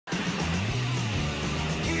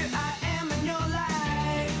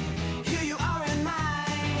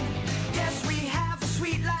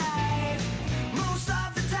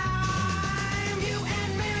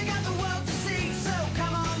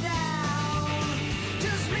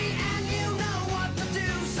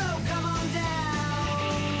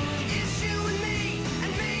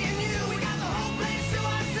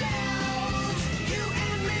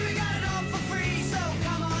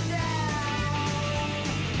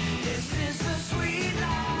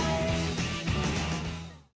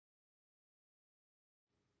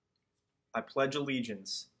I pledge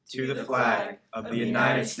allegiance to the flag of the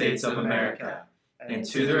United States of America and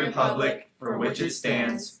to the republic for which it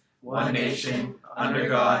stands, one nation, under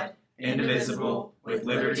God, indivisible, with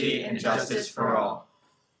liberty and justice for all.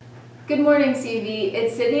 Good morning, CV.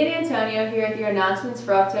 It's Sydney and Antonio here with your announcements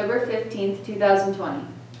for October 15th, 2020.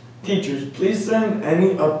 Teachers, please send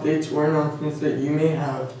any updates or announcements that you may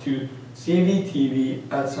have to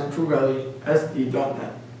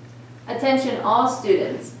cvtv@centralvalleysd.net. Attention all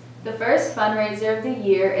students. The first fundraiser of the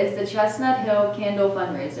year is the Chestnut Hill Candle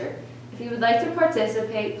Fundraiser. If you would like to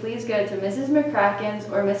participate, please go to Mrs. McCracken's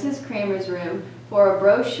or Mrs. Kramer's room for a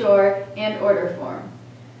brochure and order form.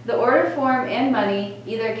 The order form and money,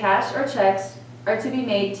 either cash or checks, are to be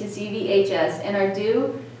made to CVHS and are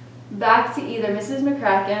due back to either Mrs.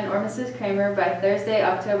 McCracken or Mrs. Kramer by Thursday,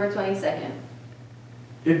 October 22nd.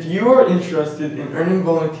 If you are interested in earning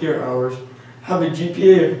volunteer hours, have a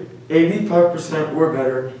GPA of 85% or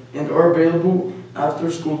better, and are available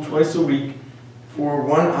after school twice a week for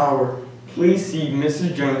 1 hour, please see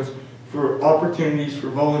Mrs. Jones for opportunities for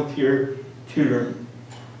volunteer tutoring.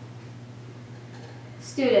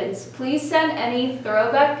 Students, please send any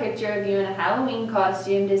throwback picture of you in a Halloween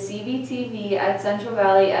costume to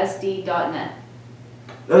cvtv@centralvalleysd.net.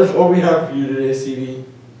 That is all we have for you today, CV.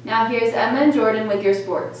 Now here's Emma and Jordan with your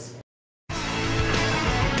sports.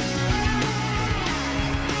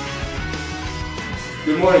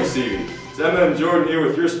 Good morning, CV. It's Emma and Jordan here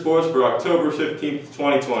with your sports for October 15th,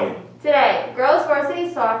 2020. Today, girls varsity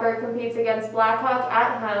soccer competes against Blackhawk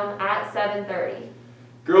at home at 7:30.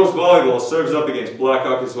 Girls volleyball serves up against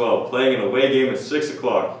Blackhawk as well, playing an away game at 6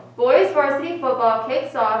 o'clock. Boys varsity football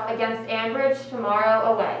kicks off against Ambridge tomorrow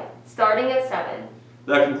away, starting at 7.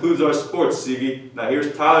 That concludes our sports, CV. Now here's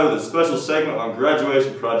Tyler with a special segment on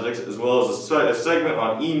graduation projects, as well as a segment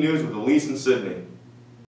on e-news with Elise and Sydney.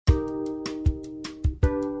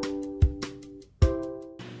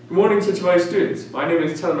 Good morning, Central Valley students. My name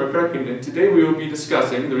is Tyler McCracken, and today we will be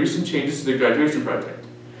discussing the recent changes to the graduation project.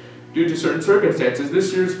 Due to certain circumstances,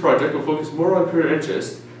 this year's project will focus more on career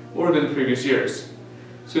interest more than previous years.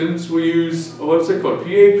 Students will use a website called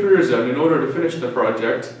PA Career Zone in order to finish the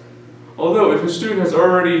project. Although if a student has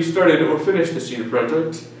already started or finished the senior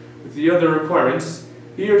project with the other requirements,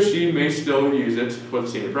 he or she may still use it for the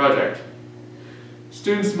senior project.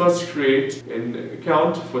 Students must create an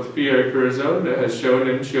account with PA Career Zone as shown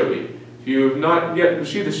in Shobi. If you have not yet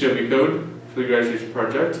received the Shobi code for the graduation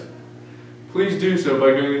project, please do so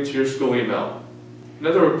by going into your school email.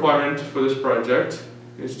 Another requirement for this project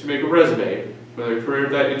is to make a resume for the career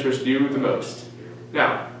that interests you the most.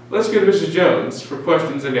 Now, let's go to Mrs. Jones for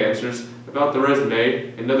questions and answers about the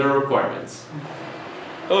resume and other requirements.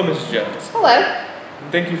 Hello, Mrs. Jones. Hello.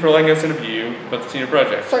 Thank you for letting us interview you about the senior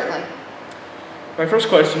project. Certainly. My first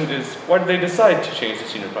question is, why did they decide to change the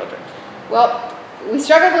senior project? Well, we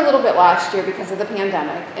struggled a little bit last year because of the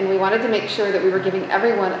pandemic, and we wanted to make sure that we were giving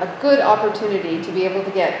everyone a good opportunity to be able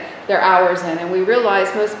to get their hours in, and we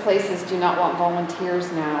realized most places do not want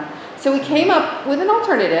volunteers now. So we came up with an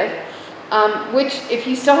alternative, which if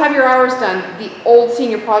you still have your hours done, the old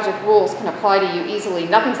senior project rules can apply to you easily,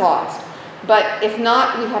 nothing's lost. But if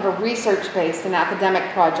not, we have a research-based and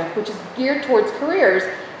academic project, which is geared towards careers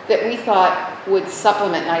that we thought would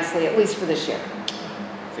supplement nicely, at least for this year.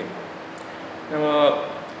 Now,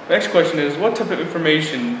 the next question is, what type of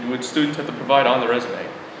information would students have to provide on the resume?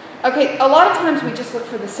 Okay, a lot of times we just look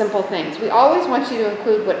for the simple things. We always want you to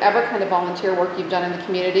include whatever kind of volunteer work you've done in the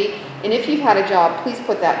community, and if you've had a job, please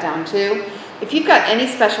put that down too. If you've got any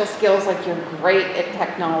special skills, like you're great at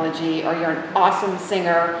technology, or you're an awesome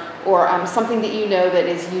singer, or something that you know that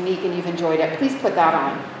is unique and you've enjoyed it, please put that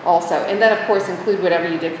on also. And then, of course, include whatever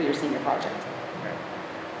you did for your senior project. Okay.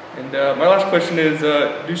 And my last question is,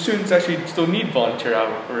 do students actually still need volunteer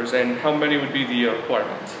hours, and how many would be the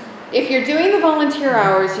requirements? If you're doing the volunteer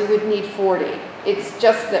hours, you would need 40. It's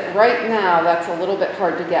just that right now, that's a little bit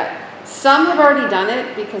hard to get. Some have already done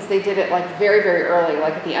it because they did it like very, very early,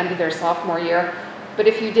 like at the end of their sophomore year. But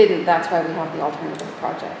if you didn't, that's why we have the alternative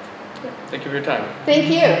project. Thank you for your time. Thank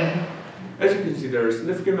you. As you can see, there are a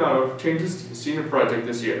significant amount of changes to the senior project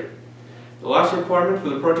this year. The last requirement for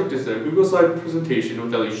the project is a Google slide presentation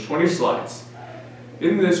with at least 20 slides.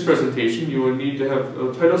 In this presentation, you will need to have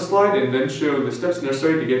a title slide and then show the steps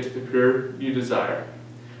necessary to get to the career you desire.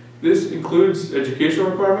 This includes educational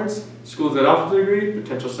requirements, schools that offer the degree,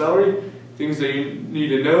 potential salary, things that you need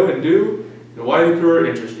to know and do, and why the career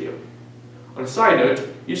interests you. On a side note,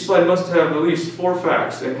 each slide must have at least 4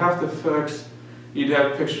 facts, and half the facts need to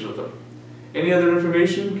have pictures of them. Any other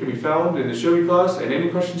information can be found in the Shobi class, and any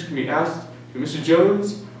questions can be asked to Mrs.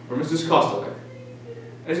 Jones or Mrs. Kostelek.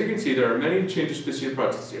 As you can see, there are many changes to the senior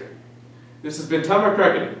project this year. This has been Tom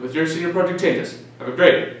McCracken with your Senior Project Changes. Have a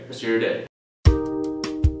great rest of your day.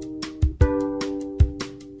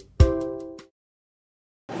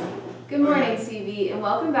 Good morning, CV, and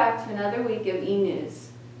welcome back to another week of E-News.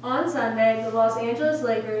 On Sunday, the Los Angeles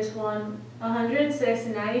Lakers won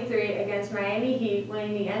 106-93 against Miami Heat,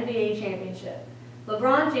 winning the NBA championship.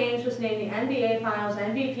 LeBron James was named the NBA Finals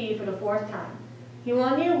MVP for the 4th time. He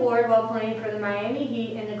won the award while playing for the Miami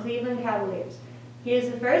Heat and the Cleveland Cavaliers. He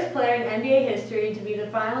is the first player in NBA history to be the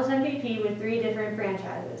Finals MVP with 3 different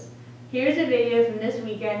franchises. Here's a video from this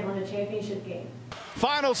weekend on the championship game.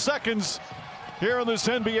 Final seconds here in this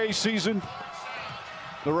NBA season.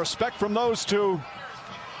 The respect from those two.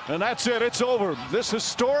 And that's it, it's over. This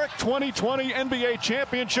historic 2020 NBA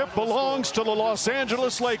championship belongs to the Los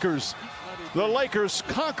Angeles Lakers. The Lakers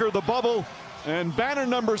conquer the bubble, and banner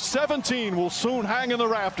number 17 will soon hang in the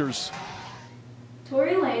rafters.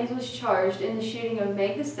 Tory Lanez was charged in the shooting of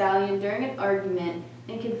Meg Thee Stallion during an argument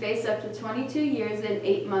and can face up to 22 years and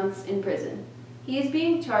 8 months in prison. He is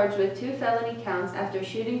being charged with 2 felony counts after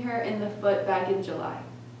shooting her in the foot back in July.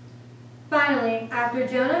 Finally, after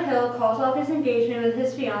Jonah Hill calls off his engagement with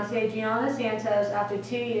his fiancée Gianna Santos after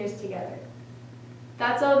 2 years together.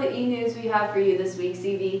 That's all the E-News we have for you this week,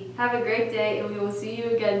 CV. Have a great day, and we will see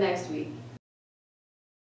you again next week.